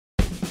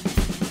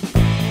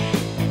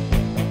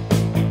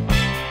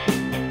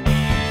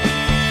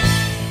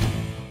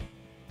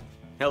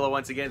Hello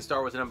once again, Star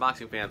Wars and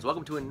Unboxing fans.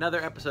 Welcome to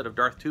another episode of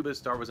Darth Tuba's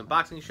Star Wars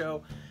Unboxing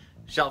Show,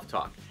 Shelf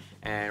Talk.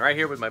 And right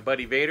here with my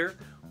buddy Vader,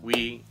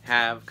 we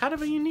have kind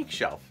of a unique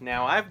shelf.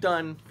 Now I've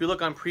done, if you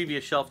look on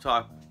previous Shelf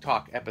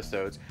Talk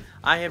episodes,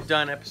 I have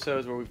done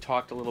episodes where we've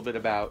talked a little bit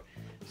about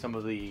some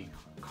of the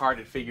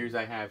carded figures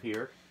I have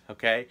here,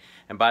 okay?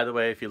 And by the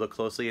way, if you look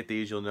closely at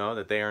these, you'll know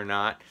that they are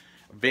not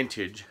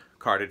vintage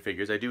carded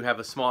figures. I do have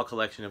a small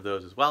collection of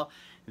those as well.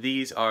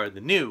 These are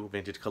the new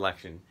vintage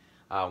collection.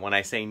 When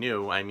I say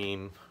new, I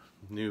mean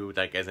new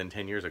like as in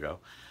 10 years ago.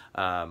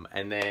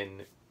 And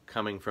then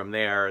coming from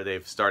there,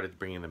 they've started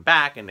bringing them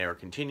back and they're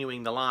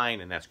continuing the line,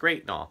 and that's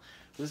great and all.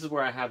 This is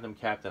where I have them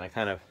kept, and I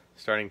kind of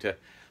starting to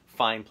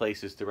find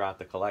places throughout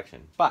the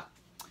collection. But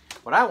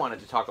what I wanted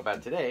to talk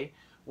about today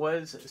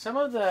was some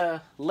of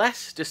the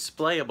less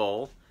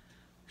displayable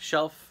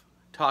shelf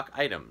talk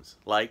items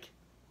like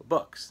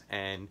books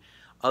and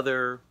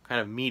other kind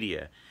of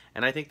media.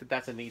 And I think that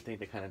that's a neat thing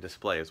to kind of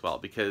display as well,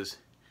 because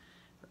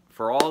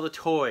for all the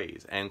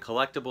toys and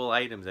collectible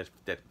items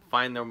that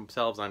find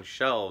themselves on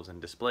shelves and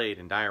displayed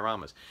in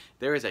dioramas,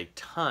 there is a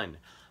ton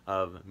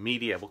of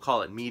media, we'll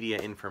call it media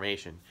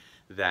information,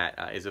 that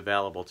is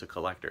available to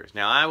collectors.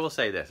 Now I will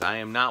say this, I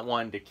am not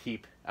one to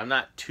keep, I'm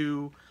not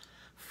too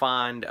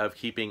fond of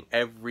keeping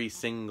every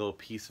single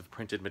piece of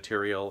printed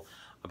material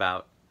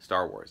about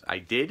Star Wars. I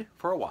did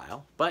for a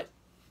while, but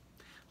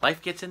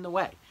life gets in the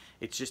way.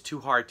 It's just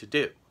too hard to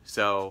do.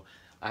 So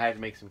I had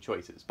to make some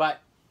choices.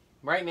 But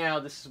right now,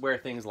 this is where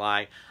things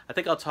lie. I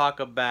think I'll talk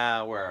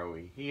about, where are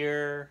we?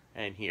 Here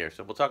and here.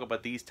 So we'll talk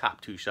about these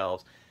top two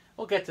shelves.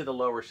 We'll get to the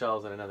lower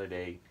shelves in another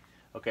day.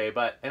 Okay,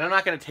 and I'm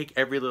not going to take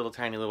every little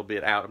tiny little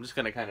bit out. I'm just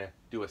going to kind of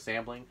do a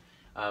sampling.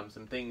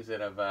 Some things that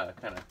have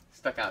kind of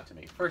stuck out to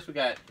me. First, we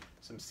got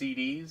some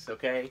CDs,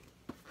 okay?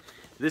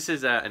 This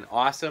is an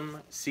awesome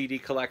CD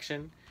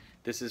collection.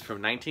 This is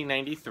from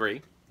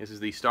 1993. This is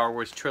the Star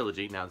Wars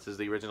trilogy. Now, this is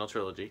the original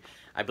trilogy.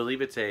 I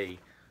believe it's I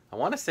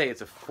want to say it's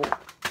a 4...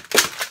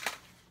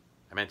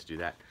 I meant to do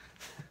that.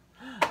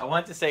 I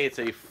want to say it's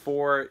a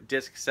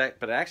 4-disc set,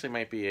 but it actually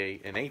might be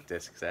an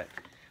 8-disc set.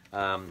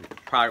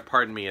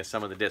 Pardon me as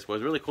some of the discs. What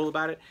was really cool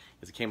about it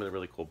is it came with a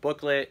really cool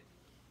booklet,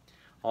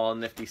 all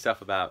nifty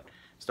stuff about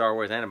Star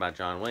Wars and about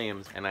John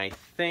Williams. And I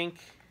think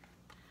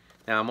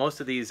now most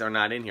of these are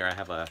not in here. I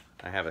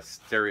have a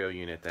stereo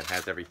unit that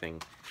has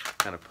everything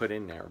kind of put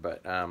in there,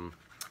 but trying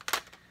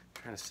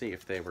to see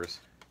if they were.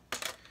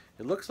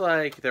 It looks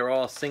like they're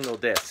all single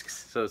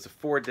discs, so it's a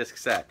 4-disc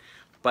set.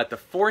 But the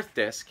 4th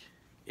disc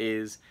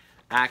is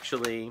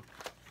actually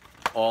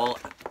all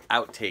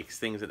outtakes,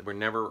 things that were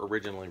never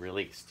originally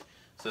released.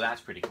 So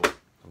that's pretty cool,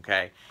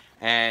 okay?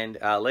 And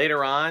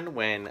later on,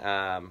 when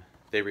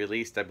they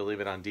released, I believe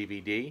it on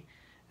DVD,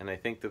 and I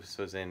think this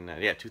was in,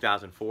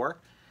 2004,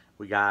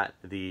 we got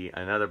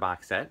another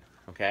box set,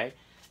 okay?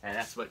 And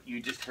that's what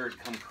you just heard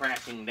come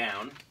crashing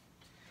down.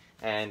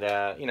 And,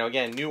 you know,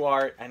 again, new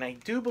art, and I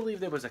do believe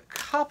there was a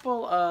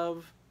couple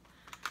of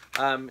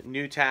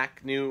new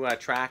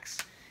tracks,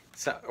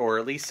 or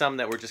at least some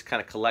that were just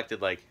kind of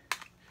collected, like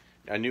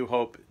A New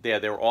Hope. Yeah,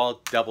 they were all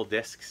double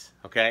discs.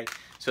 Okay,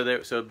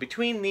 so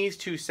between these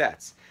two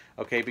sets,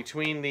 okay,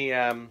 between the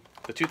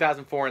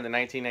 2004 and the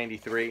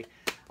 1993,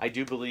 I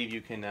do believe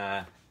you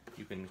can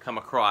come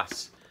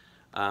across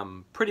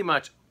pretty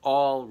much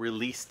all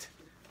released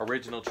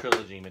original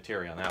trilogy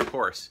material. Now, of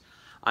course,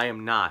 I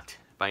am not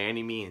by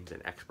any means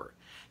an expert,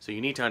 so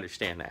you need to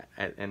understand that.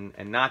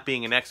 And not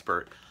being an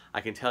expert, I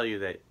can tell you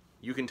that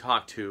you can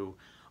talk to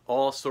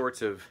all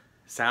sorts of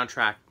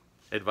soundtrack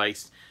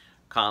advice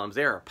columns.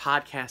 There are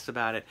podcasts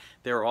about it.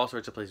 There are all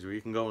sorts of places where you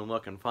can go and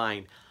look and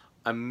find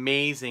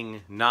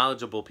amazing,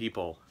 knowledgeable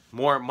people,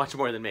 much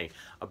more than me,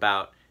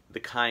 about the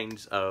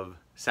kinds of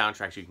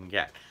soundtracks you can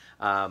get.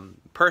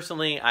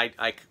 Personally,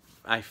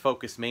 I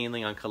focus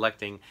mainly on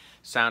collecting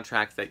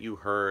soundtracks that you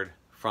heard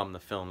from the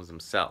films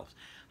themselves.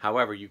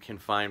 However, you can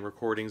find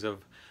recordings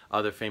of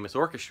other famous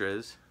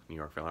orchestras, New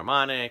York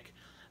Philharmonic,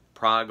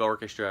 Prague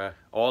Orchestra,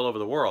 all over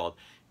the world,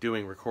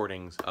 doing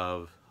recordings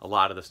of a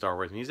lot of the Star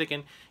Wars music,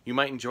 and you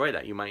might enjoy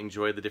that. You might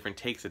enjoy the different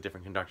takes that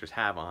different conductors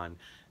have on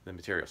the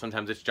material.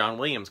 Sometimes it's John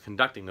Williams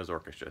conducting those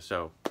orchestras,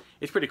 so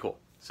it's pretty cool.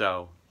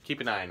 So keep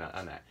an eye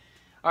on that.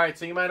 All right,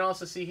 so you might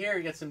also see here,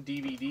 you get some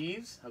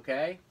DVDs,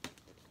 okay?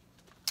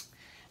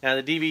 Now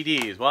the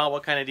DVDs, well,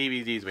 what kind of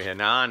DVDs we have?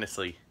 Now,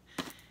 honestly,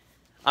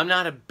 I'm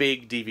not a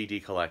big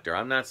DVD collector.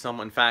 I'm not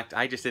someone, in fact,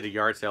 I just did a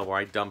yard sale where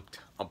I dumped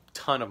a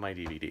ton of my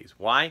DVDs.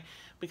 Why?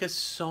 Because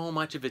so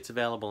much of it's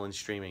available in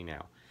streaming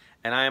now.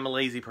 And I am a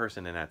lazy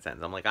person in that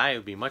sense. I'm like, I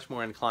would be much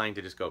more inclined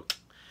to just go,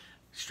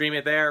 stream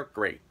it there,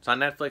 great. It's on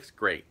Netflix,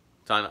 great.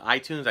 It's on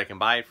iTunes, I can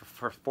buy it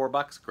for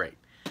 $4, great.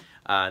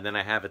 Then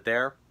I have it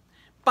there.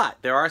 But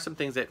there are some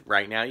things that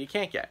right now you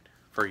can't get.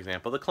 For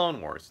example, the Clone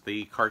Wars,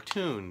 the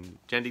cartoon,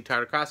 Genndy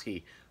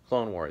Tartakovsky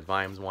Clone Wars,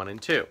 volumes 1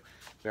 and 2.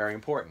 Very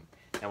important.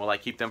 And will I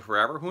keep them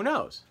forever? Who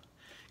knows?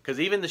 Because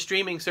even the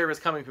streaming service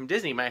coming from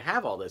Disney might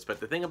have all this, but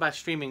the thing about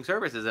streaming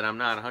services that I'm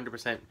not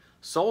 100%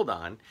 sold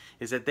on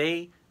is that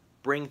they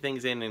bring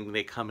things in and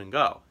they come and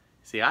go.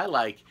 See, I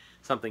like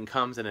something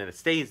comes and then it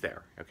stays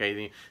there.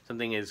 Okay,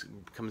 something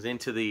comes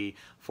into the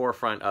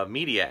forefront of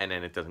media and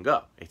then it doesn't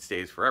go. It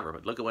stays forever.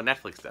 But look at what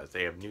Netflix does.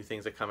 They have new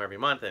things that come every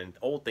month and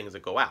old things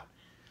that go out.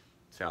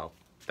 So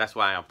that's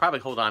why I'll probably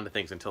hold on to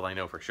things until I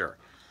know for sure.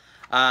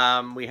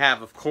 We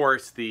have, of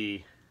course,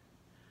 the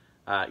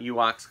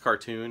Ewoks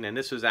cartoon, and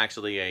this was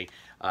actually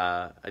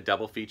a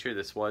double feature.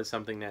 This was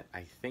something that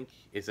I think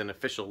is an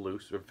official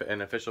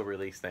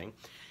release thing.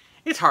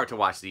 It's hard to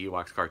watch the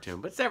Ewoks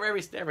cartoon, but it's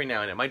every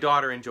now and then. My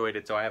daughter enjoyed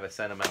it, so I have a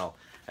sentimental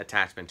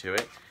attachment to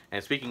it.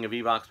 And speaking of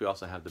Ewoks, we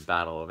also have the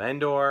Battle of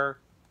Endor.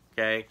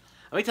 Okay,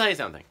 let me tell you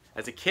something.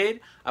 As a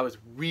kid, I was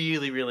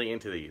really, really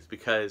into these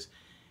because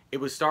it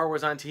was Star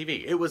Wars on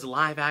TV. It was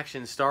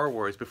live-action Star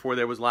Wars before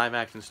there was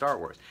live-action Star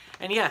Wars.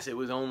 And yes, it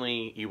was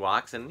only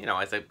Ewoks, and you know,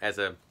 as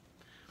a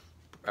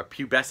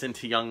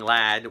pubescent young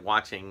lad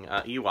watching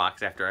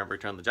Ewoks after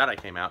Return of the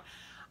Jedi came out,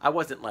 I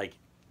wasn't like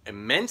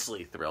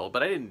immensely thrilled,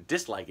 but I didn't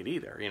dislike it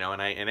either, you know,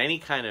 and any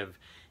kind of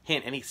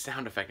hint, any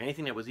sound effect,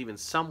 anything that was even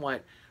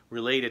somewhat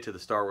related to the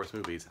Star Wars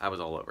movies, I was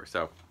all over.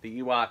 So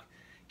the Ewok,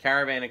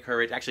 Caravan of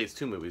Courage, actually it's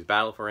two movies,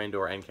 Battle for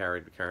Endor and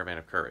Caravan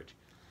of Courage.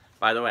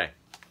 By the way,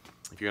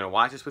 if you're going to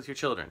watch this with your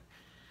children,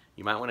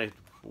 you might want to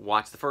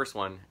watch the first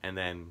one and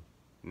then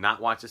not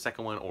watch the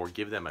second one, or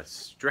give them a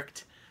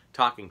strict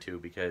talking to,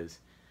 because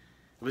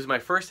it was my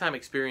first time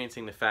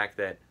experiencing the fact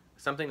that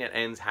something that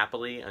ends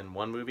happily in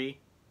one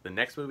movie, the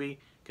next movie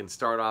can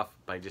start off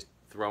by just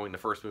throwing the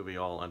first movie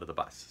all under the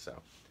bus.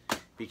 So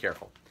be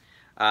careful.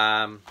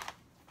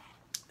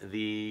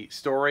 The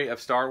story of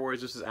Star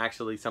Wars, this is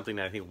actually something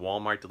that I think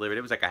Walmart delivered.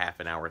 It was like a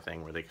half-an-hour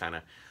thing where they kind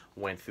of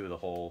went through the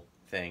whole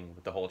thing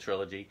with the whole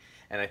trilogy.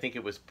 And I think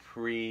it was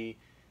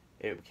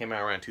it came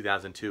out around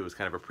 2002. It was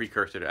kind of a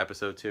precursor to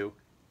Episode 2.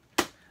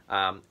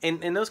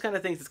 And those kind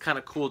of things, it's kind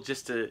of cool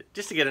just to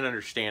get an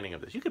understanding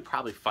of this. You could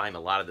probably find a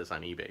lot of this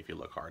on eBay if you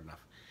look hard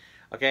enough.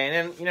 Okay,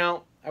 and then, you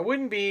know, I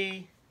wouldn't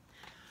be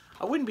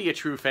a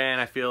true fan,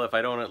 I feel, if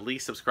I don't at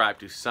least subscribe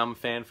to some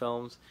fan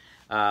films.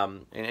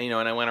 And you know,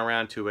 and I went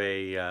around to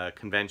a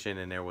convention,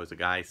 and there was a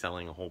guy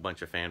selling a whole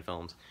bunch of fan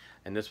films,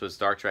 and this was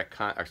Star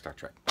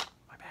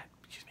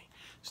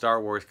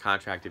Wars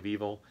Contract of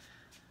Evil.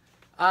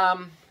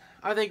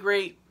 Are they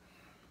great?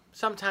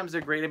 Sometimes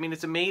they're great. I mean,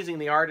 it's amazing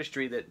the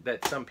artistry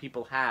that some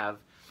people have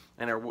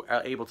and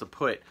are able to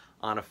put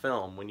on a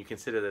film when you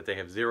consider that they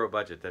have zero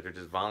budget, that they're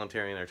just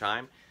volunteering their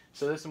time.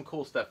 So there's some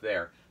cool stuff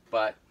there.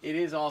 But it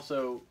is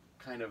also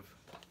kind of,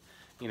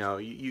 you know,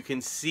 you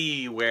can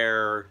see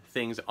where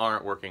things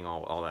aren't working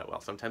all that well.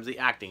 Sometimes the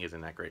acting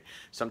isn't that great.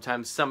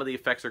 Sometimes some of the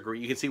effects are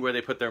great. You can see where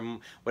they put their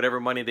whatever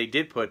money they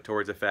did put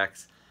towards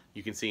effects.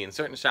 You can see in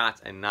certain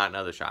shots and not in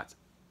other shots.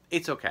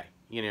 It's okay.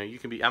 You know, you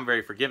can be. I'm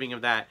very forgiving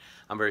of that.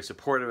 I'm very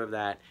supportive of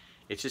that.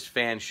 It's just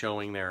fans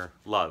showing their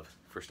love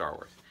for Star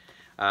Wars.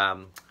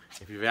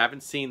 If you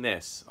haven't seen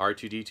this,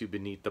 R2-D2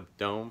 Beneath the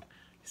Dome,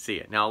 see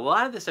it. Now, a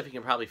lot of this stuff you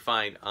can probably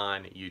find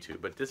on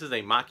YouTube, but this is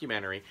a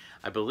mockumentary.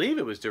 I believe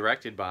it was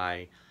directed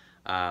by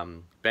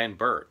Ben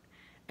Burt,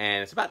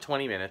 and it's about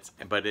 20 minutes,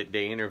 but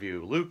they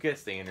interview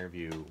Lucas, they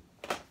interview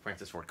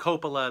Francis Ford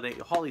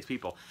Coppola, all these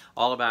people,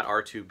 all about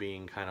R2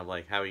 being kind of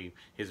like how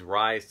his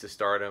rise to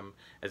stardom,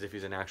 as if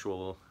he's an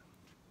actual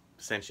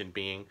sentient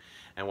being,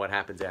 and what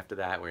happens after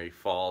that, where he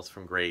falls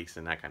from grace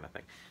and that kind of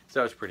thing.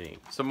 So it's pretty neat.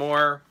 Some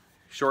more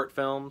short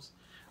films.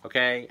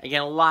 Okay,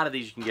 again, a lot of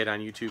these you can get on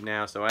YouTube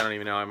now, so I don't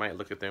even know. I might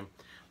look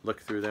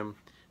through them.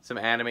 Some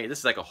anime. This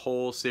is like a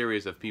whole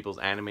series of people's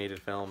animated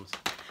films.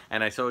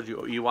 And I told you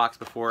Ewoks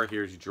before.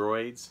 Here's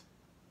Droids.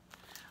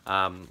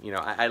 You know,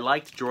 I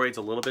liked Droids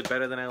a little bit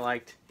better than I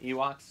liked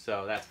Ewoks,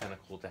 so that's kind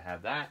of cool to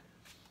have that.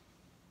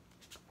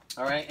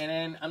 All right, and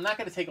then I'm not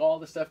going to take all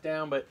the stuff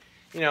down, but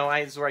you know,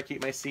 this is where I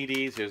keep my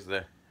CDs. Here's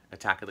the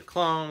Attack of the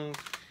Clones.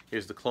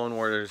 Here's the Clone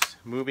Wars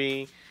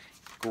movie.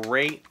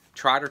 Great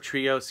Trotter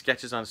Trio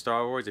sketches on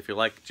Star Wars. If you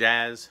like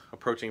jazz,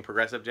 approaching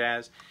progressive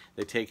jazz,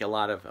 they take a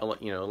lot of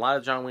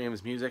John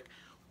Williams music,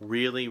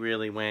 really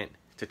went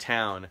to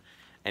town.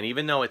 And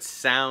even though it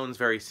sounds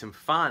very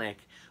symphonic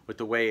with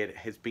the way it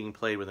is being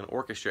played with an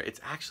orchestra, it's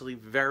actually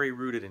very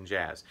rooted in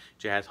jazz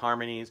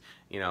harmonies,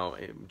 you know,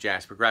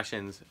 jazz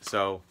progressions.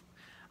 So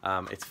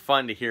it's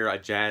fun to hear a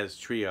jazz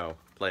trio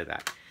play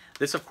that.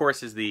 This, of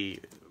course, is the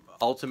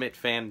ultimate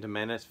Phantom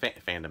Menace.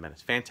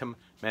 To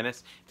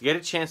get a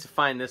chance to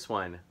find this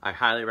one, I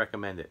highly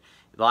recommend it.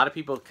 A lot of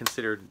people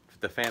consider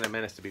the Phantom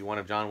Menace to be one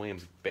of John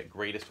Williams'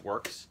 greatest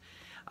works.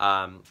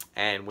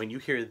 And when you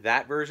hear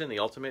that version, the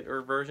ultimate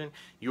version,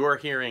 you are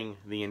hearing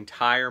the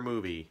entire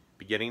movie,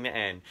 beginning to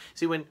end.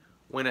 See, when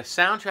a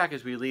soundtrack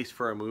is released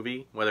for a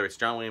movie, whether it's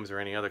John Williams or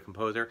any other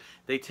composer,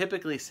 they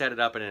typically set it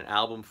up in an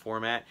album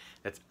format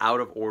that's out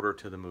of order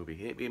to the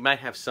movie. It might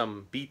have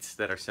some beats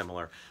that are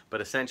similar, but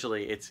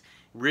essentially it's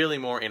really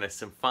more in a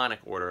symphonic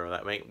order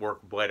that might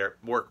work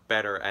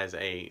better as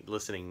a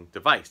listening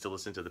device to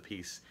listen to the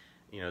piece,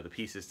 you know, the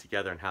pieces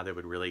together and how they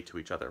would relate to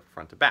each other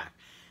front to back.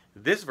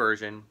 This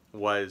version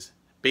was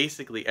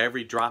basically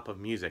every drop of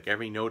music,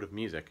 every note of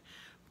music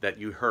that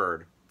you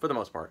heard, for the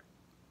most part,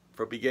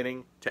 from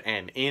beginning to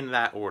end, in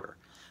that order.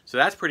 So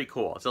that's pretty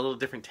cool. It's a little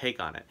different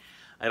take on it.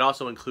 It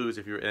also includes,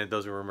 if you're, and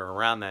those who remember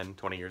around then,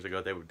 20 years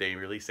ago, they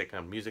released a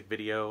kind of music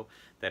video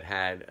that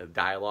had a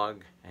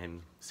dialogue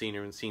and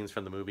scenes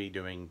from the movie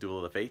doing Duel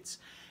of the Fates,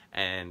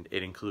 and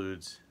it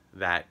includes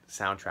that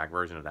soundtrack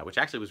version of that, which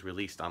actually was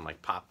released on like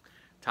top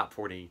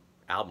 40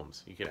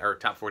 albums. Or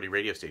top 40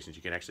 radio stations.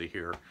 You can actually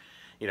hear,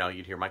 you know,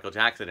 you'd hear Michael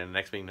Jackson, and the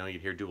next thing you know,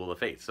 you'd hear Duel of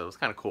the Fates. So it's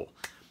kind of cool.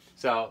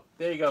 So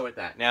there you go with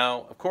that.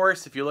 Now, of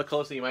course, if you look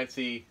closely, you might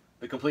see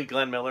the complete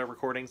Glenn Miller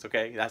recordings.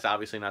 Okay, that's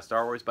obviously not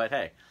Star Wars, but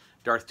hey,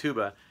 Darth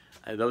Tuba.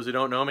 Those who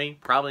don't know me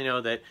probably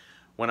know that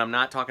when I'm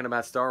not talking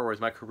about Star Wars,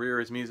 my career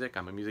is music.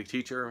 I'm a music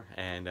teacher,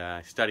 and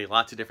I study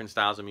lots of different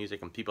styles of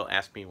music. And people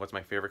ask me what's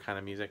my favorite kind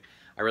of music.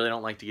 I really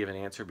don't like to give an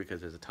answer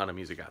because there's a ton of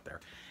music out there,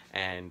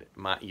 and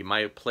my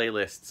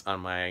playlists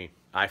on my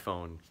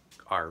iPhone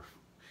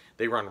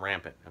they run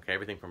rampant. Okay,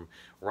 everything from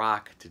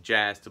rock to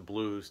jazz to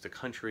blues to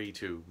country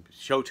to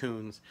show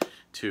tunes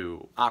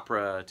to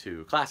opera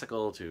to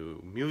classical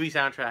to movie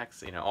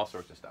soundtracks. You know, all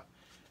sorts of stuff.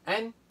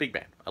 And big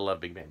band. I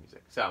love big band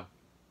music. So,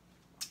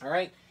 all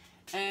right.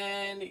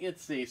 And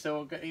let's see.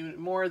 So even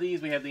more of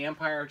these. We have The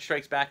Empire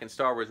Strikes Back and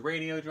Star Wars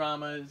radio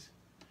dramas.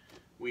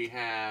 We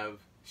have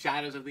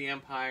Shadows of the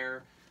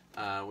Empire.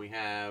 We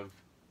have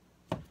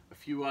a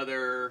few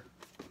other,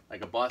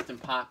 like a Boston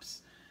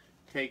Pops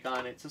take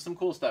on it. So some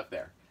cool stuff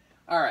there.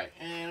 All right.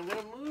 And I'm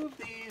going to move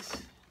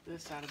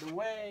this out of the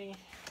way.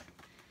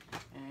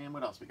 And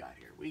what else we got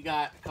here? We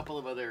got a couple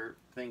of other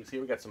things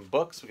here. We got some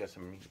books. We got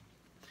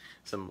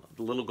some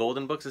Little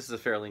Golden books. This is a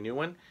fairly new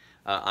one.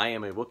 I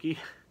Am a Wookiee.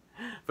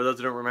 For those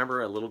who don't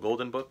remember, Little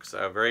Golden books,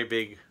 a very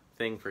big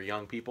thing for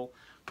young people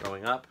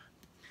growing up.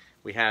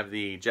 We have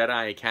the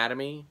Jedi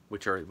Academy,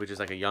 which is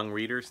like a young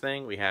readers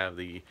thing. We have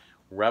the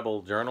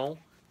Rebel Journal.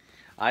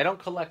 I don't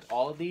collect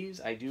all of these.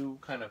 I do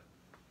kind of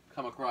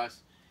come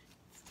across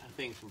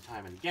things from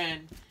time and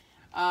again.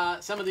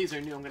 Some of these are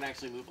new. I'm going to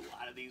actually move a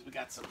lot of these. We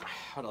got some,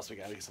 what else we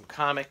got? We got some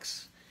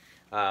comics,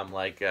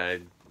 like,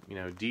 you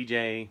know,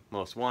 DJ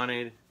Most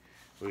Wanted.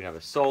 We have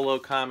a Solo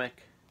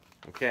comic.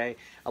 Okay,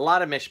 a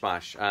lot of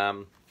mishmash.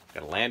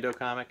 Got a Lando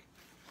comic.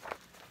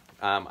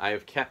 I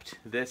have kept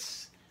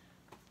this.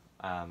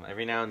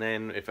 Every now and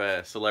then, if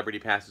a celebrity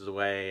passes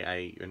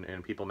away,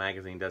 and People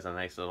Magazine does a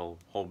nice little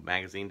whole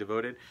magazine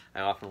devoted,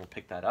 I often will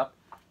pick that up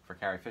for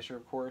Carrie Fisher,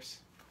 of course.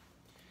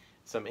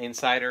 Some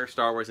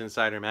Star Wars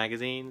Insider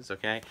magazines.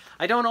 Okay,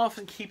 I don't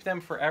often keep them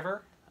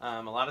forever.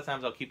 A lot of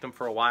times I'll keep them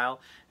for a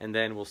while, and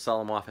then we'll sell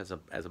them off as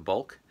a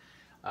bulk.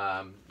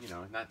 You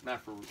know,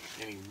 not for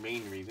any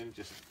main reason,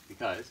 just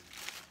because.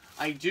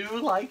 I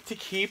do like to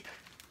keep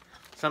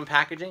some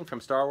packaging from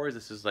Star Wars.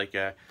 This is like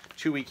a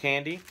chewy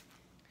candy.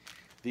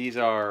 These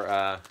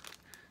are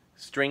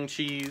string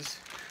cheese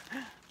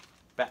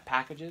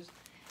packages.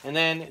 And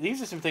then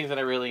these are some things that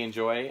I really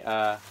enjoy.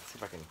 Let's see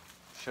if I can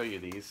show you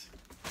these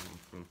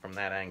from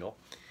that angle.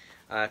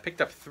 I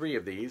picked up 3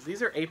 of these.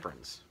 These are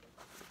aprons.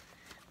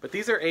 But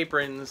these are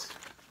aprons.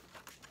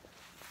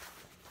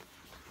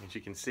 As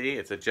you can see,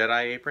 it's a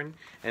Jedi apron,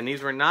 and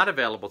these were not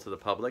available to the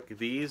public.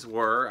 These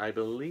were, I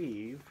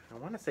believe, I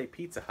want to say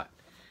Pizza Hut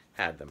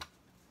had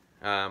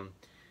them.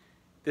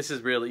 This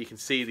is really, you can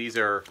see these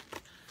are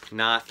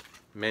not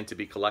meant to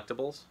be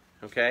collectibles,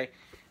 okay?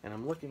 And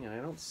I'm looking and I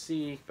don't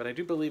see, but I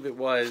do believe it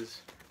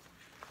was,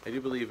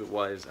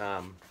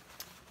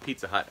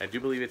 Pizza Hut. I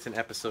do believe it's an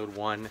episode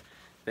 1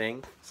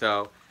 thing.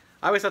 So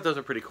I always thought those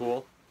were pretty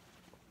cool.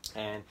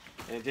 And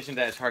in addition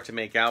to that, it's hard to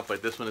make out,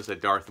 but this one is a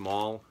Darth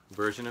Maul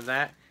version of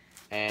that.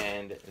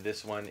 And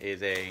this one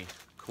is a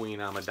Queen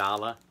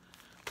Amidala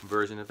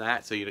version of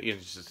that. So you know,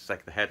 just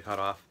like the head cut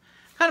off.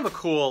 Kind of a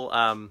cool,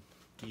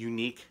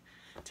 unique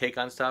take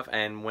on stuff.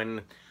 And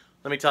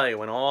let me tell you,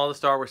 when all the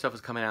Star Wars stuff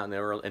was coming out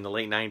in the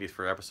late 90s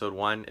for episode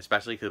 1,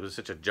 especially because it was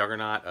such a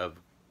juggernaut of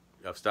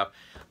stuff,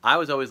 I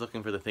was always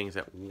looking for the things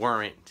that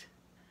weren't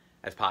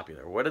as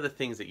popular. What are the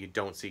things that you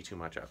don't see too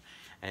much of?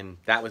 And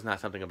that was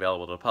not something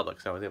available to the public,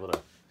 so I was able to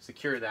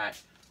secure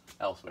that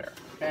elsewhere.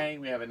 Okay,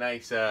 we have a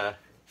nice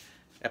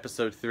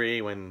episode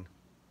 3 when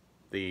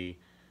the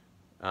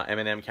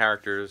M&M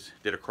characters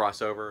did a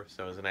crossover,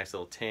 so it was a nice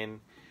little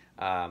tin.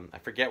 I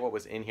forget what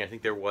was in here. I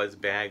think there was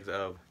bags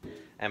of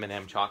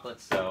M&M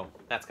chocolates, so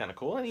that's kind of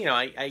cool. And you know,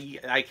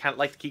 I kind of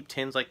like to keep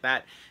tins like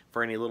that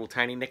for any little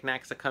tiny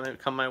knickknacks that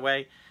come my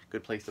way.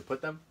 Good place to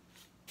put them.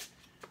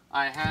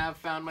 I have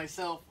found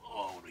myself.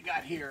 Oh, what do we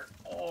got here?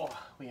 Oh,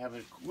 we have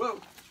a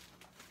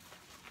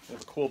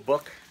cool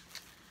book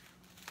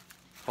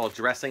called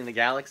Dressing the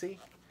Galaxy.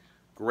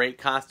 Great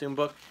costume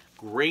book.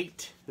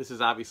 Great. This is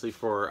obviously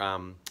for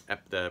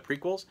the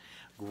prequels.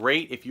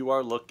 Great if you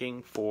are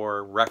looking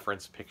for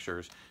reference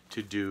pictures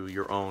to do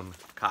your own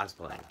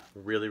cosplaying.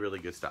 Really, really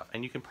good stuff.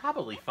 And you can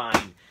probably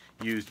find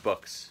used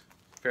books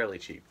fairly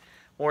cheap.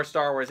 More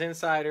Star Wars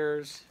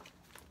Insiders.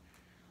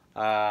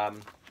 A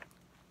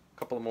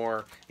couple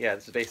more. Yeah,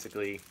 this is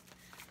basically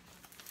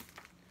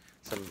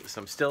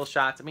some still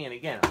shots. I mean,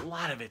 again, a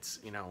lot of it's,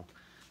 you know,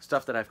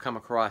 stuff that I've come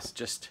across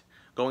just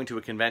going to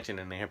a convention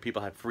and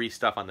people have free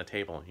stuff on the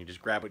table. And you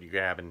just grab what you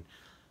grab and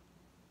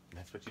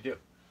that's what you do.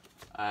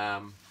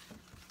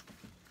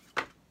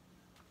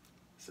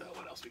 So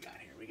what else we got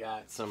here? We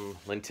got some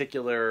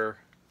lenticular,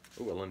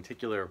 ooh, a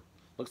lenticular,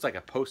 looks like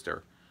a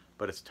poster,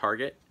 but it's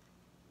Target.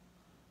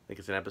 I think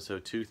it's an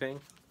episode 2 thing.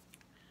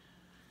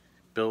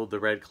 Build the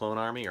Red Clone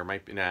Army, or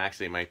might be, no,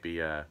 actually it might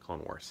be Clone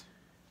Wars.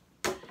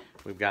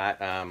 We've got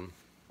a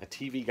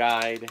TV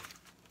guide,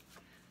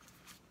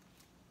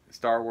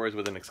 Star Wars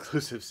with an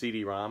exclusive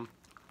CD-ROM.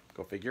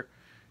 Go figure.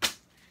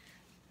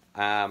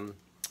 Kind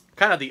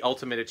of the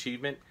ultimate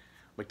achievement,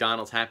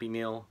 McDonald's Happy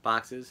Meal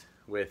boxes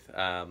with,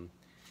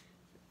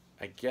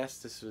 I guess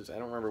this was, I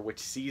don't remember which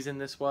season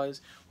this was.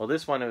 Well,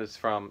 this one is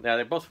from, now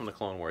they're both from the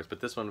Clone Wars, but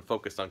this one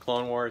focused on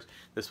Clone Wars.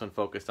 This one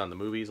focused on the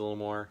movies a little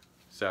more.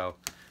 So,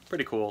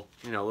 pretty cool.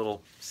 You know, a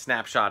little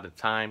snapshot of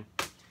time.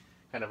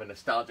 Kind of a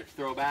nostalgic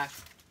throwback.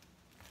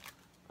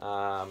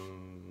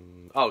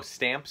 Oh,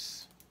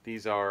 stamps.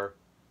 These are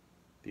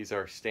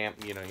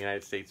stamp, you know,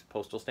 United States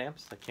postal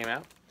stamps that came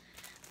out,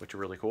 which are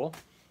really cool.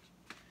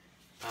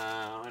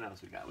 What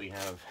else we got? We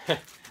have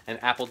an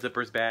apple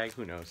dippers bag.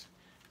 Who knows?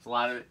 There's a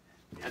lot of it.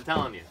 I'm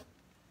telling you,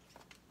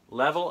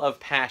 level of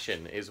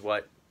passion is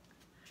what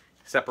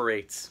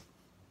separates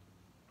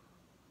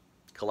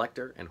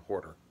collector and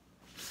hoarder.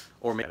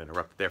 Or maybe I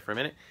interrupted there for a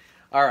minute.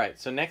 All right,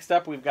 so next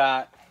up we've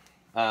got,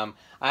 I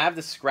have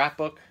this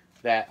scrapbook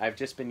that I've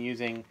just been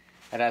using.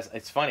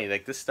 It's funny,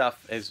 like this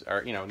stuff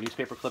are, you know,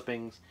 newspaper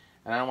clippings,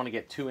 and I don't want to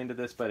get too into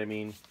this, but I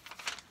mean,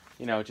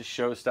 you know, it just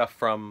shows stuff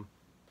from,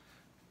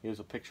 here's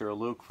a picture of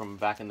Luke from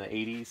back in the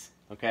 80s,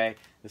 okay?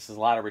 This is a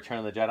lot of Return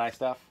of the Jedi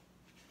stuff.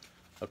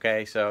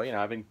 Okay, so, you know,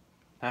 I've been,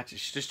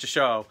 just to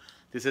show,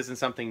 this isn't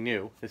something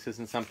new. This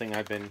isn't something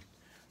I've been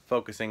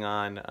focusing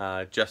on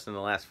just in the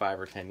last 5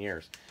 or 10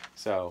 years.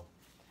 So,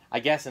 I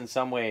guess in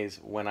some ways,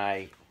 when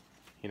I,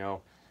 you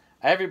know,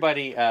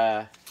 everybody,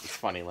 it's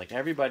funny, like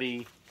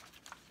everybody,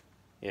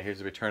 yeah, here's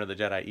the Return of the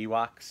Jedi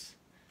Ewoks.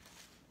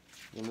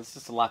 And there's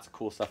just lots of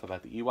cool stuff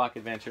about the Ewok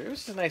adventure. It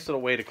was just a nice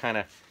little way to kind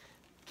of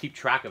keep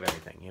track of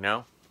everything, you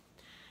know?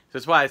 So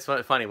that's why it's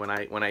funny when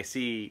I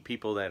see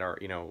people that are,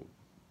 you know,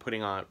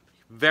 putting on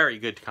very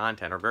good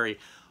content or very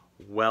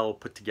well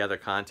put together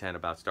content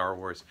about Star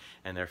Wars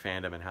and their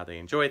fandom and how they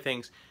enjoy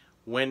things.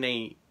 When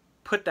they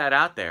put that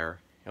out there,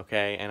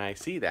 okay, and I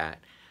see that,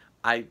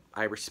 I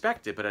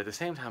respect it, but at the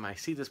same time I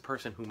see this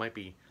person who might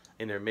be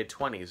in their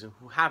mid-20s and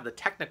who have the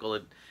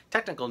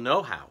technical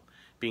know-how,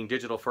 being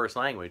digital first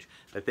language,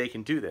 that they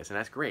can do this, and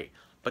that's great.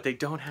 But they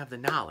don't have the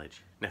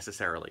knowledge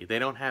necessarily. They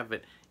don't have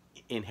it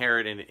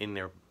inherited in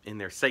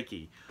their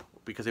psyche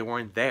because they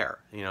weren't there.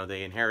 You know,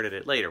 they inherited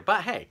it later.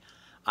 But hey,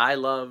 I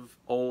love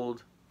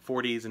old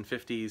 40s and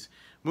 50s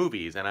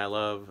movies, and I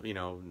love, you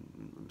know,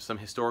 some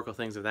historical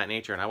things of that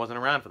nature, and I wasn't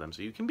around for them.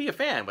 So you can be a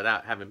fan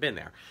without having been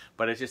there.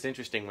 But it's just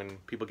interesting when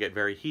people get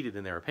very heated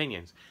in their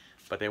opinions,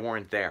 but they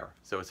weren't there.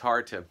 So it's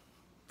hard to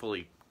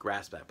fully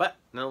grasp that. But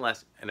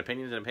nonetheless, an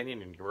opinion is an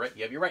opinion, and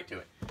you have your right to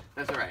it.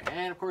 That's all right.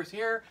 And of course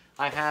here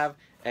I have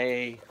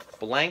a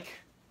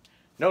blank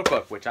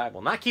notebook, which I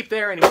will not keep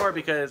there anymore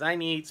because I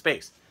need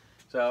space.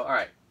 So, all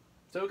right.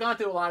 So we've gone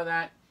through a lot of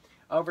that.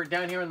 Over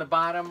down here on the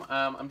bottom,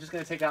 I'm just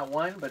going to take out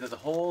one, but there's a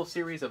whole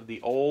series of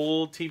the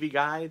old TV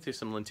guides. There's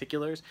some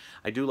lenticulars.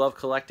 I do love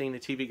collecting the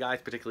TV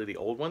guides, particularly the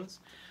old ones,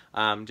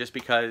 just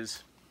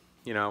because,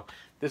 you know,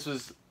 this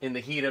was in the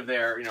heat of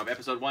their, you know,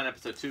 episode 1,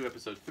 episode 2,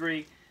 episode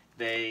 3.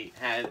 They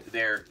had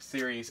their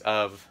series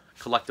of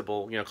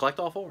collectible, you know, collect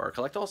all 4, or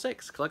collect all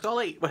 6, collect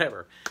all 8,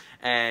 whatever.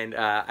 And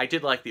I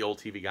did like the old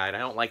TV guide. I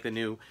don't like the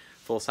new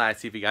full-size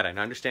TV guide. I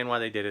understand why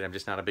they did it. I'm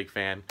just not a big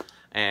fan.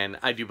 And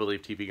I do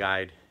believe TV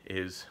guide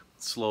is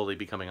slowly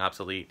becoming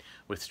obsolete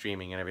with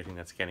streaming and everything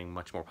that's getting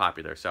much more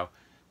popular. So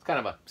it's kind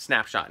of a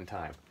snapshot in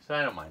time. So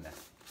I don't mind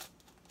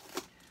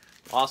that.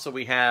 Also,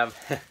 we have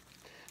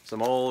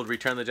some old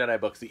Return of the Jedi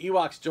books. The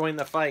Ewoks Join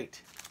the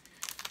Fight.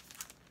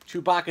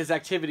 Chewbacca's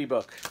Activity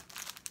Book.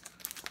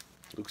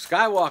 Luke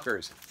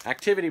Skywalker's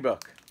Activity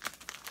Book.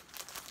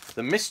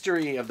 The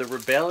Mystery of the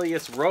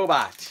Rebellious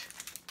Robot.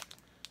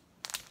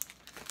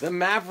 The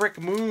Maverick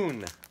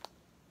Moon.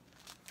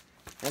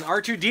 And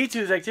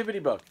R2-D2's Activity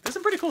Book. There's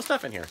some pretty cool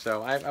stuff in here,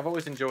 so I've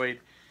always enjoyed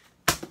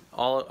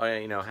all,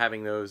 you know,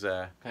 having those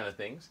kind of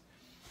things.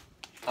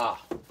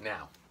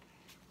 Now,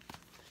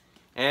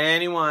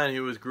 anyone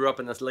who grew up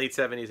in the late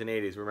 70s and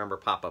 80s remember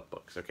pop-up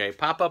books, okay?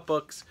 Pop-up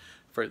books,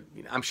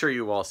 I'm sure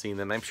you've all seen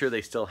them. I'm sure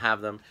they still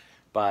have them,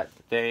 but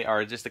they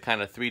are just the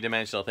kind of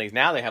three-dimensional things.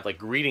 Now they have like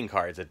greeting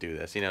cards that do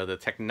this. You know,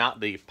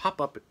 the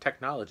pop-up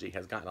technology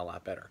has gotten a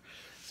lot better,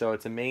 so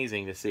it's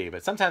amazing to see.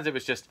 But sometimes it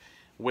was just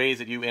ways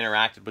that you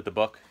interacted with the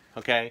book,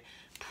 okay?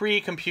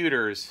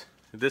 Pre-computers,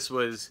 this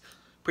was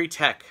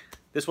pre-tech.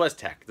 This was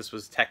tech. This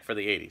was tech for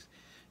the 80s.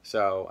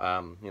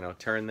 So, you know,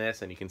 turn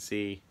this and you can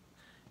see,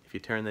 if you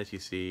turn this, you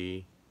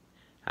see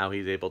how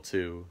he's able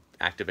to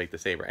activate the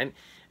saber. And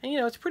you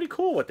know, it's pretty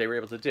cool what they were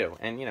able to do.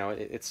 And, you know,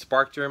 it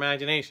sparked your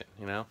imagination,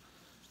 you know?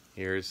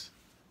 Here's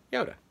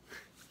Yoda.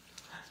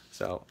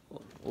 So,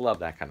 love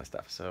that kind of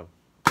stuff. So,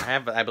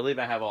 I believe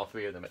I have all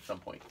 3 of them at some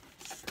point.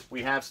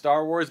 We have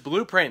Star Wars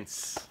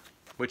Blueprints,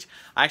 which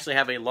I actually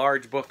have a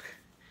large book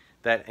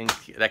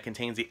that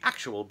contains the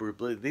actual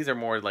blueprint. These are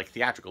more like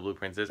theatrical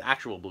blueprints. There's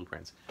actual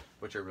blueprints,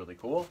 which are really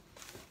cool.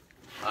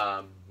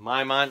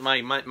 My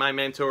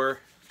mentor,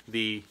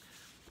 I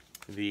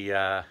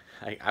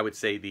would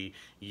say the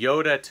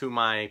Yoda to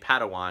my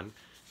Padawan,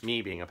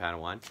 me being a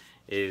Padawan,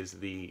 is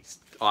the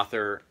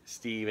author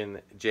Stephen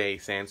J.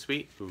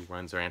 Sansweet, who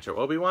runs Rancho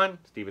Obi-Wan.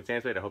 Stephen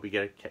Sansweet, I hope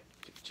you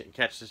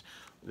catch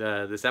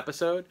this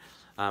episode.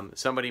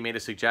 Somebody made a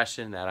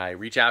suggestion that I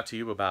reach out to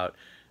you about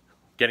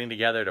getting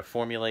together to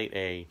formulate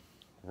a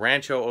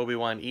Rancho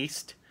Obi-Wan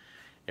East.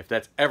 If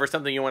that's ever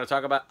something you want to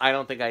talk about, I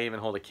don't think I even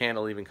hold a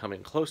candle even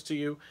coming close to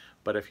you.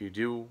 But if you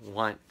do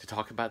want to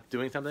talk about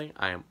doing something,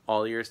 I am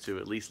all ears to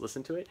at least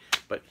listen to it.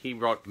 But he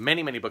wrote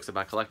many, many books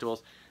about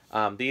collectibles.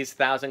 These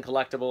 1,000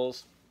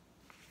 collectibles,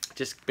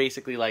 just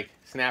basically like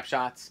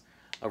snapshots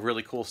of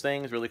really cool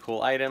things, really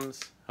cool items.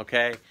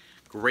 Okay,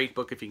 great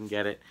book if you can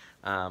get it.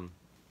 A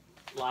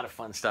lot of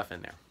fun stuff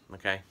in there.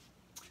 Okay.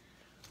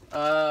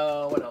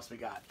 What else we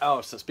got?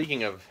 Oh, so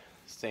speaking of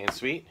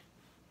Sansweet,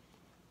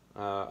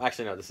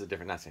 actually no, this is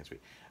different, not Sansweet.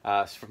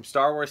 From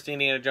Star Wars to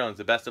Indiana Jones,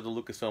 the best of the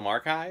Lucasfilm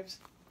archives,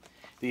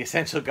 the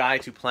essential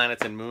guide to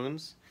planets and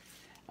moons,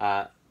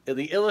 the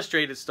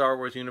illustrated Star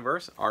Wars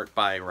universe, art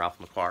by Ralph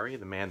McQuarrie,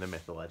 the man, the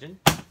myth, the legend.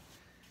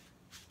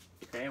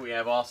 Okay, we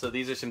have also,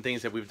 these are some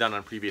things that we've done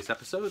on previous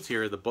episodes.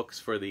 Here are the books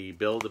for the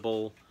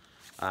buildable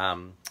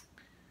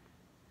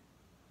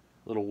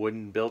little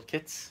wooden build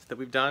kits that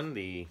we've done,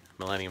 the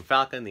Millennium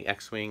Falcon, the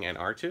X-Wing, and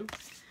R2.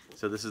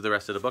 So this is the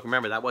rest of the book.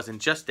 Remember, that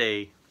wasn't just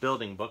a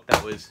building book,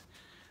 that was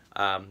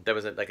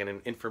like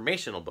an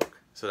informational book,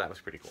 so that was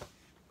pretty cool.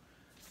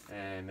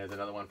 And there's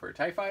another one for a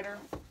TIE Fighter.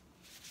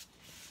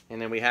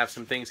 And then we have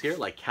some things here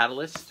like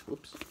Catalyst,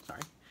 whoops,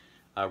 sorry,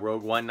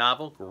 Rogue One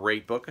novel,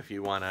 great book if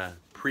you want a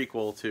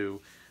prequel to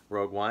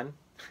Rogue One.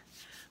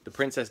 The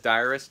Princess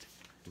Diarist,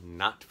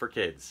 not for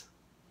kids.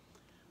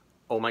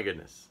 Oh my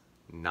goodness,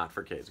 not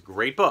for kids.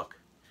 Great book.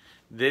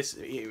 This,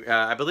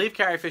 I believe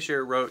Carrie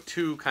Fisher wrote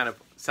 2 kind of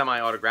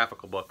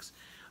semi-autographical books.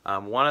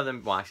 One of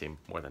them, well actually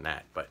more than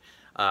that, but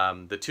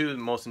the 2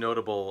 most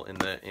notable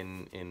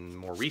in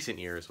more recent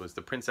years was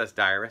The Princess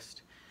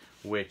Diarist,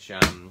 which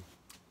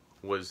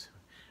was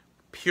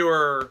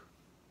pure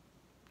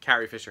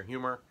Carrie Fisher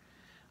humor,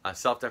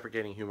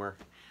 self-deprecating humor,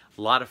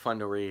 a lot of fun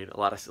to read, a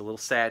little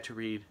sad to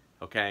read,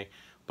 okay,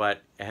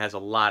 but it has a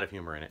lot of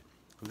humor in it.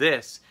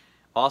 This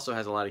also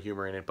has a lot of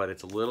humor in it, but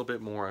it's a little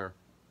bit more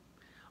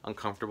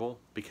uncomfortable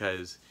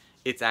because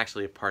it's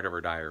actually a part of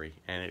her diary,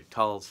 and it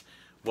tells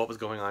what was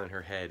going on in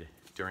her head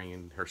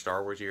during her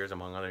Star Wars years,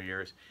 among other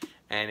years,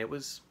 and it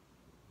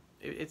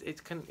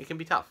can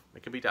be tough.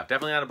 It can be tough.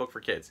 Definitely not a book for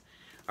kids.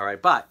 All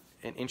right, but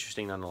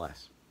interesting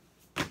nonetheless.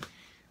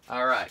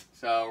 All right,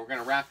 so we're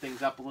gonna wrap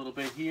things up a little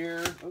bit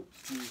here.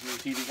 Oops,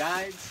 TV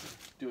guides,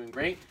 doing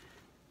great.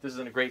 This is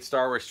a great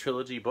Star Wars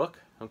trilogy book.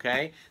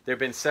 Okay, there have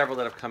been several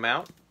that have come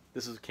out.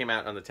 Came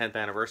out on the 10th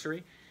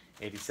anniversary,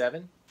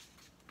 '87.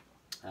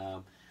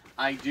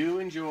 I do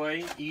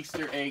enjoy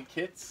Easter egg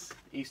kits,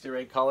 Easter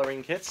egg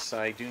coloring kits.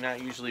 I do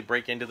not usually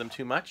break into them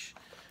too much.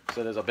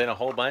 So there's been a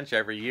whole bunch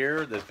every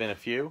year. There's been a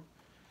few.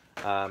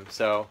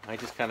 So I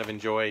just kind of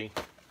enjoy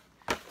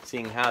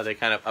seeing how they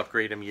kind of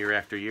upgrade them year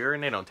after year,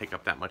 and they don't take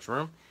up that much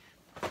room.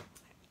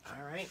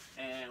 All right,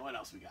 and what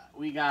else we got?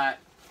 We got,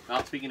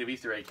 well, speaking of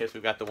Easter egg kits,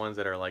 we've got the ones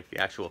that are like the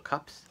actual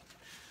cups.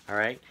 All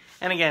right,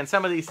 and again,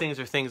 some of these things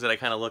are things that I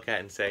kind of look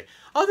at and say,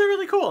 oh, they're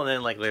really cool, and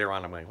then like later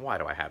on I'm like, why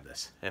do I have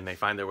this? And they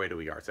find their way to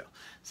a yard sale.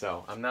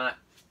 So I'm not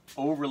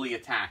overly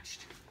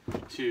attached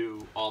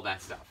to all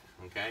that stuff,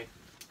 okay?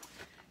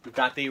 We've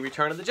got the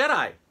Return of the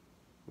Jedi.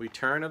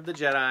 Return of the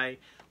Jedi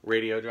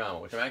radio drama,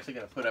 which I'm actually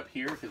going to put up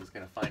here because it's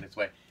going to find its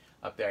way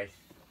up there. I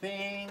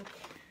think,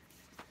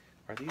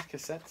 are these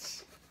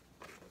cassettes?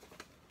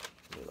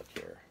 Let me look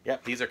here.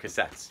 Yep, these are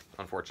cassettes,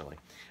 unfortunately.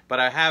 But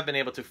I have been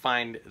able to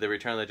find the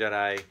Return of the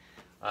Jedi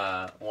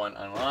one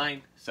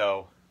online,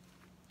 so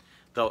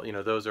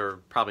those are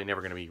probably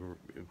never going to be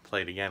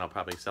played again. I'll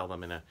probably sell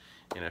them in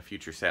a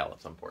future sale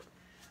of some sort.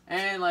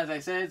 And as I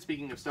said,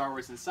 speaking of Star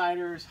Wars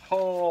Insiders,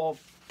 whole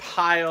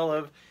pile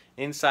of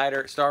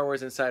Star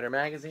Wars Insider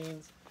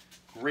magazines.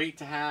 Great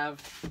to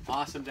have,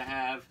 awesome to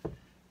have.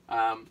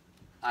 I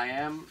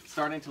am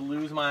starting to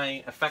lose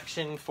my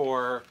affection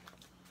for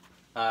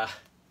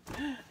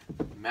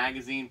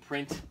magazine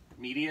print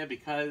media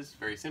because,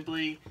 very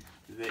simply,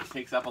 it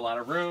takes up a lot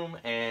of room,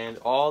 and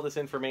all this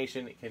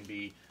information can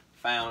be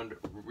found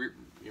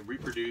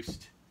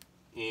reproduced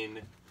in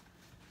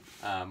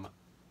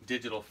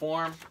digital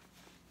form.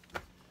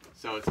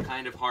 So it's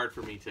kind of hard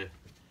for me to,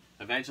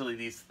 eventually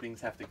these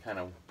things have to kind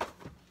of,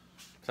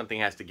 something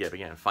has to give.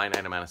 Again,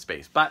 finite amount of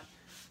space. But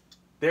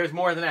there's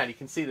more than that. You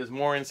can see there's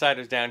more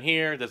Insiders down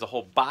here. There's a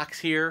whole box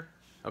here,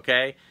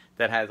 okay,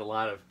 that has a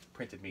lot of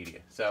printed media.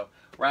 So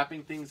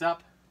wrapping things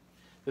up,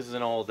 this is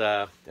an old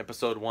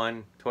episode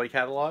 1 toy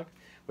catalog,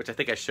 which I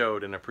think I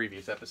showed in a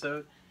previous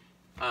episode.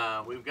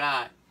 We've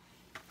got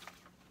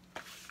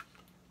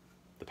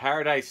the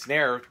Paradise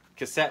Snare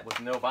cassette with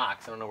no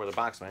box. I don't know where the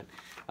box went.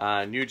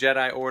 New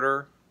Jedi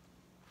Order.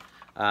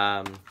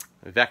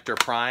 Vector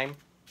Prime.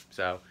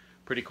 So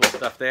pretty cool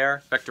stuff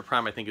there. Vector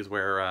Prime, I think, is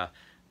where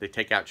they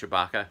take out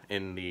Chewbacca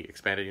in the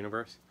expanded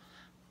universe.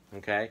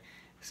 Okay,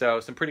 so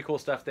some pretty cool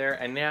stuff there.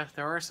 And yeah,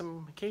 there are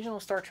some occasional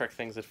Star Trek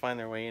things that find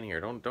their way in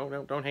here.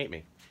 Don't hate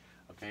me,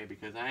 okay?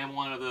 Because I am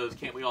one of those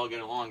can't we all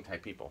get along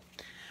type people.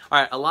 All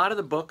right, a lot of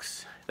the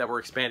books that were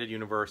expanded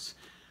universe,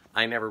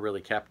 I never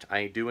really kept.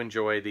 I do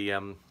enjoy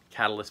the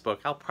Catalyst book.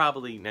 I'll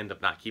probably end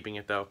up not keeping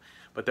it though.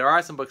 But there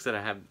are some books that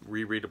have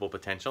rereadable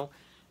potential.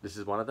 This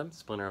is one of them,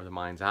 Splinter of the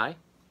Mind's Eye.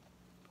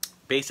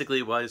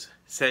 Basically was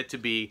said to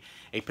be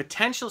a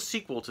potential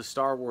sequel to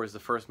Star Wars, the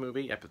first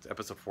movie,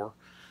 Episode 4,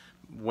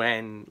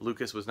 when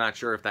Lucas was not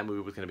sure if that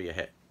movie was going to be a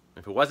hit.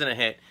 If it wasn't a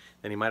hit,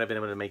 then he might have been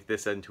able to make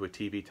this into a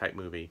TV-type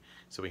movie,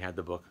 so we had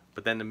the book.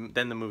 But then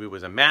the movie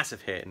was a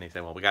massive hit, and they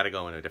said, well, we got to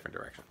go in a different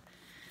direction.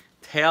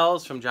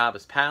 Tales from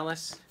Jabba's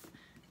Palace,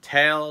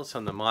 Tales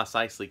from the Mos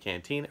Eisley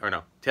Cantina, or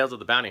no, Tales of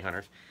the Bounty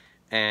Hunters,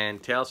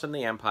 and Tales from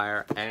the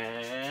Empire,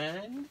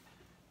 and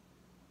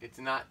it's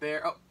not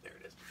there. Oh, there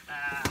it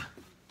is.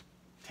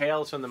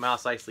 Tales from the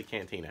Mos Eisley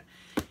Cantina.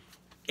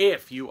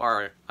 If you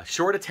are a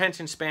short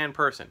attention span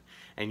person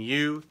and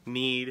you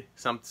need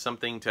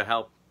something to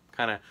help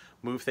kind of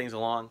move things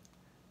along,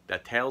 the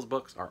Tales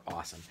books are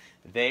awesome.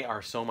 They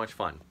are so much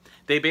fun.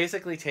 They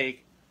basically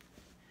take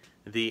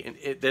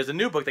there's a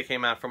new book that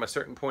came out from a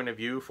certain point of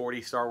view,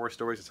 40 Star Wars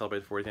stories to celebrate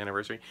the 40th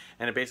anniversary,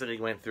 and it basically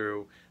went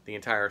through the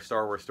entire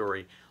Star Wars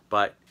story,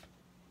 but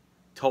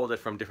told it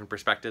from different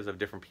perspectives of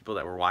different people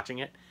that were watching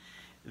it.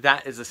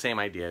 That is the same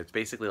idea. It's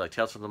basically like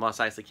Tales from the Mos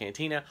Eisley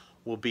Cantina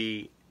will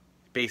be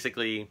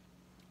basically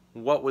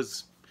what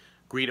was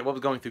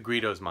going through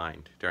Greedo's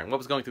mind what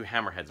was going through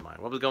Hammerhead's mind,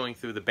 what was going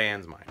through the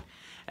band's mind.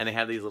 And they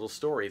have these little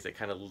stories that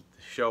kind of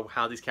show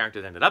how these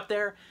characters ended up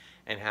there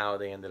and how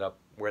they ended up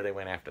where they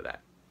went after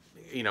that.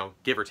 You know,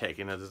 give or take.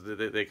 You know,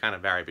 they kind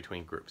of vary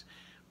between groups.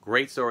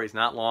 Great stories,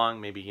 not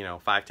long, maybe, you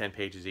know, 5-10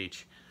 pages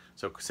each.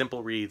 So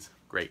simple reads,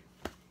 great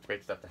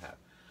stuff to have.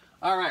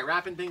 All right,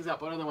 wrapping things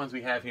up. What other ones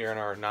we have here in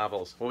our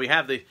novels? Well, we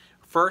have the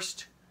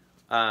first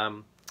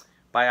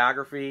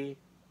biography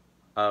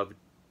of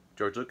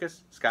George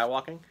Lucas,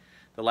 Skywalking,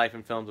 the life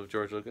and films of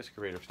George Lucas,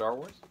 creator of Star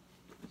Wars.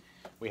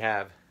 We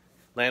have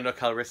Lando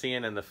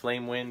Calrissian and the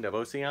Flame Wind of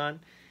Ocean,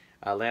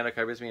 Lando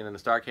Calrissian and the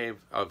Star Cave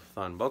of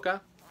Thun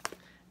Boca,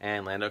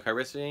 and Lando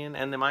Calrissian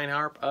and the Mine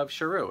Harp of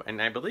Sharu.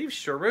 And I believe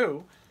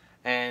Sharu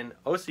and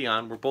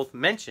Ocean were both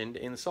mentioned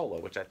in Solo,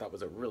 which I thought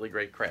was a really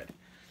great cred.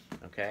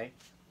 Okay,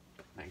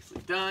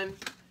 nicely done.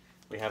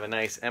 We have a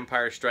nice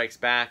Empire Strikes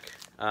Back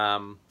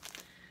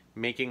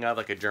making of,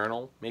 like a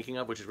journal making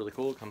of, which is really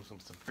cool. It comes from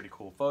some pretty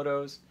cool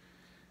photos.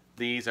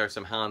 These are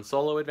some Han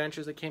Solo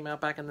adventures that came out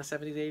back in the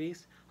 70s,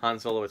 80s. Han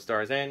Solo at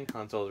Star's End,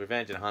 Han Solo's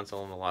Revenge, and Han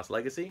Solo and the Lost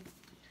Legacy.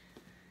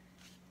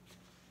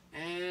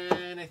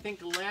 And I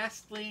think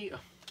lastly,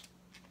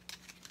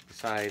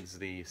 besides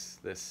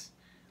this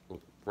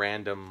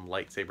random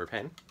lightsaber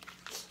pen,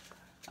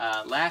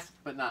 last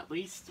but not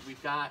least,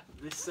 we've got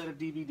this set of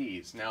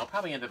DVDs. Now, I'll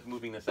probably end up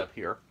moving this up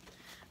here.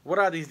 What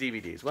are these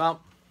DVDs?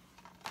 Well,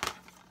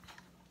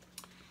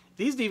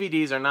 these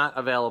DVDs are not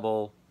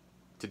available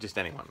to just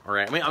anyone, all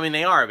right? I mean,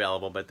 they are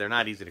available, but they're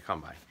not easy to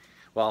come by.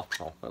 Well,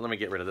 let me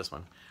get rid of this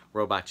one.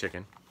 Robot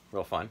Chicken,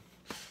 real fun.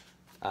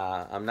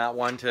 I'm not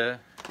one to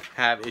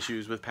have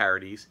issues with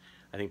parodies.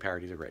 I think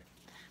parodies are great.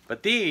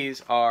 But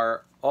these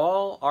are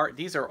all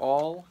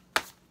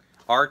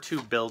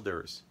R2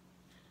 Builders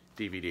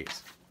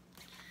DVDs.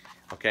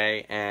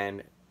 Okay,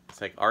 and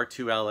it's like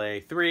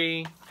R2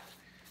 LA3,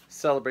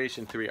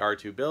 Celebration 3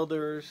 R2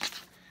 Builders,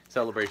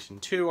 Celebration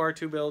 2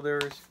 R2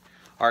 Builders,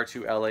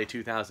 R2 LA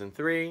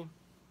 2003,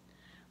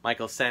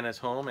 Michael Senna's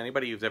Home.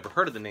 Anybody who's ever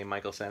heard of the name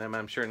Michael Senna,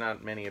 I'm sure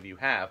not many of you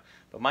have,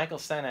 but Michael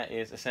Senna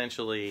is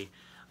essentially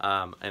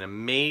an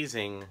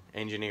amazing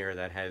engineer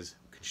that has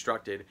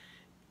constructed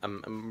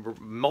not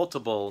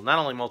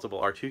only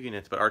multiple R2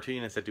 units, but R2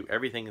 units that do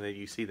everything that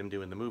you see them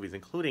do in the movies,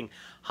 including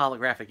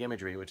holographic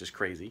imagery, which is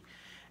crazy.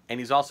 And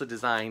he's also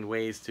designed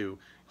ways to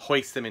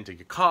hoist them into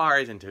your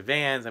cars, into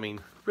vans. I mean,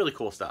 really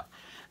cool stuff.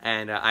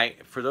 And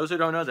for those who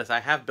don't know this, I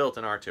have built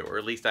an R2, or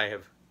at least I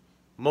have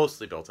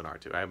mostly built an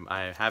R2.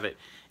 I have it.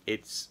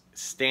 It's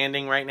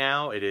standing right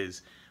now. It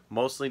is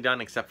mostly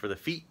done except for the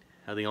feet.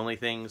 Are the only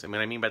things. I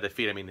mean by the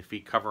feet, I mean the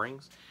feet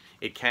coverings.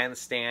 It can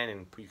stand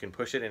and you can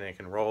push it and it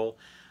can roll.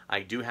 I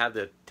do have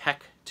the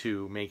tech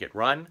to make it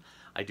run.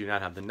 I do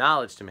not have the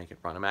knowledge to make it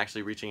run. I'm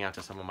actually reaching out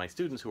to some of my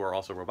students who are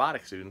also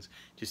robotics students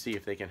to see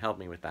if they can help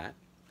me with that.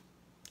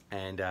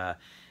 And,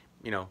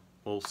 you know,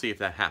 we'll see if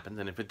that happens.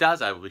 And if it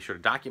does, I will be sure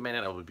to document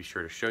it. I will be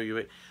sure to show you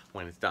it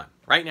when it's done.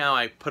 Right now,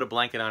 I put a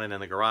blanket on it in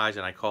the garage,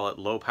 and I call it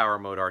Low Power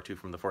Mode R2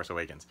 from The Force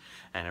Awakens.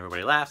 And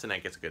everybody laughs, and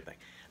that gets a good thing.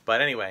 But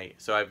anyway,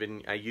 so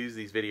I use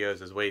these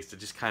videos as ways to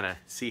just kind of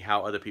see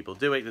how other people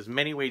do it. There's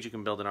many ways you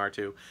can build an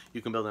R2.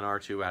 You can build an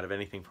R2 out of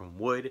anything from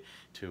wood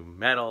to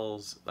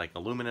metals, like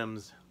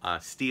aluminums,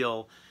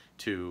 steel,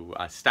 to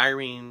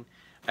styrene,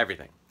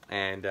 everything.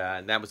 And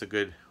that was a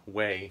good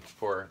way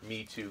for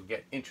me to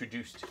get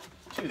introduced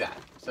to that.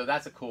 So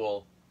that's a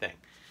cool thing.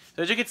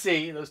 So as you can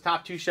see, those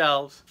top two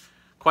shelves,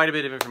 quite a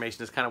bit of information.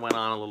 This kind of went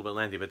on a little bit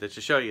lengthy, but that's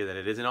to show you that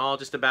it isn't all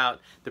just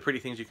about the pretty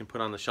things you can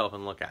put on the shelf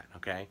and look at,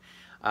 okay?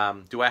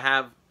 Do I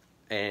have,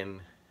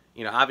 and,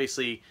 you know,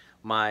 obviously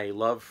my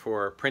love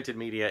for printed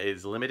media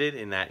is limited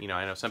in that, you know,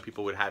 I know some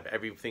people would have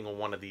every single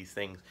one of these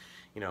things,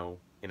 you know,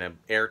 in an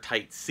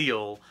airtight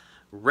seal,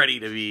 ready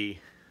to be,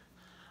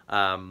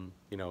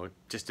 you know,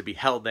 just to be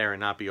held there and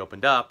not be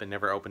opened up and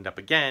never opened up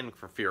again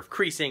for fear of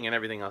creasing and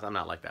everything else. I'm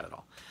not like that at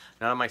all.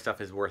 None of my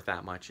stuff is worth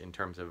that much in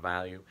terms of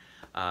value,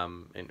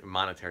 and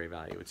monetary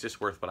value. It's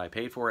just worth what I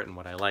paid for it and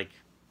what I like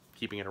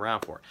keeping it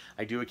around for.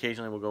 I do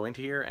occasionally will go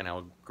into here and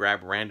I'll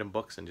grab random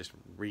books and just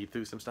read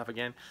through some stuff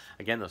again.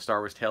 Again, those Star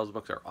Wars Tales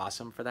books are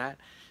awesome for that.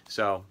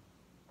 So,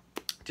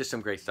 just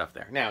some great stuff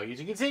there. Now, as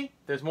you can see,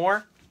 there's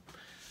more.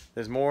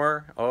 There's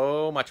more.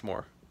 Oh, much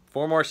more.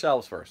 4 more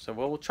shelves first. So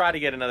we'll try to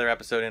get another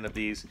episode in of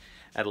these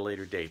at a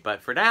later date.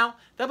 But for now,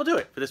 that will do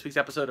it for this week's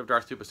episode of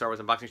Darth Tuba Star Wars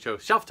Unboxing Show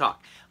Shelf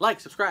Talk. Like,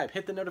 subscribe,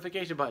 hit the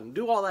notification button,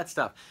 do all that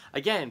stuff.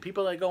 Again,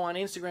 people that go on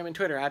Instagram and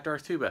Twitter at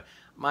Darth Tuba,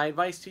 my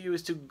advice to you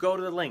is to go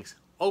to the links.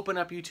 Open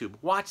up YouTube.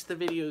 Watch the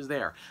videos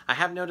there. I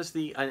have noticed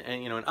the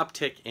you know, an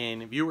uptick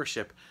in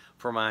viewership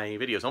for my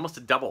videos, almost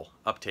a double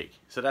uptake.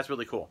 So that's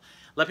really cool.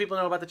 Let people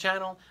know about the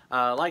channel.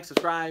 Like,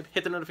 subscribe,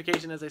 hit the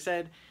notification, as I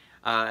said.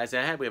 As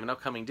I had, we have an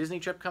upcoming Disney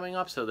trip coming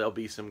up, so there'll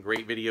be some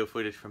great video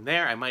footage from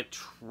there. I might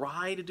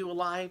try to do a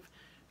live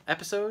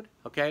episode,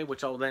 okay,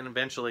 which I'll then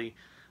eventually,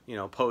 you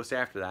know, post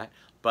after that.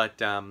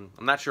 But I'm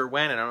not sure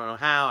when, and I don't know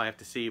how. I have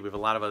to see. We have a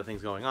lot of other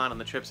things going on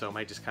the trip, so it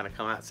might just kind of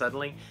come out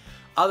suddenly.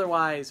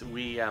 Otherwise,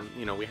 we,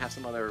 you know, we have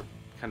some other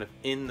kind of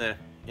in the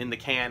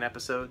can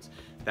episodes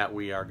that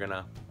we are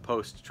gonna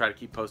post. Try to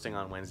keep posting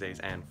on Wednesdays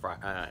and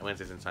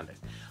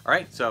Sundays. All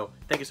right. So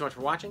thank you so much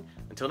for watching.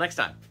 Until next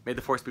time, may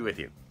the Force be with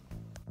you.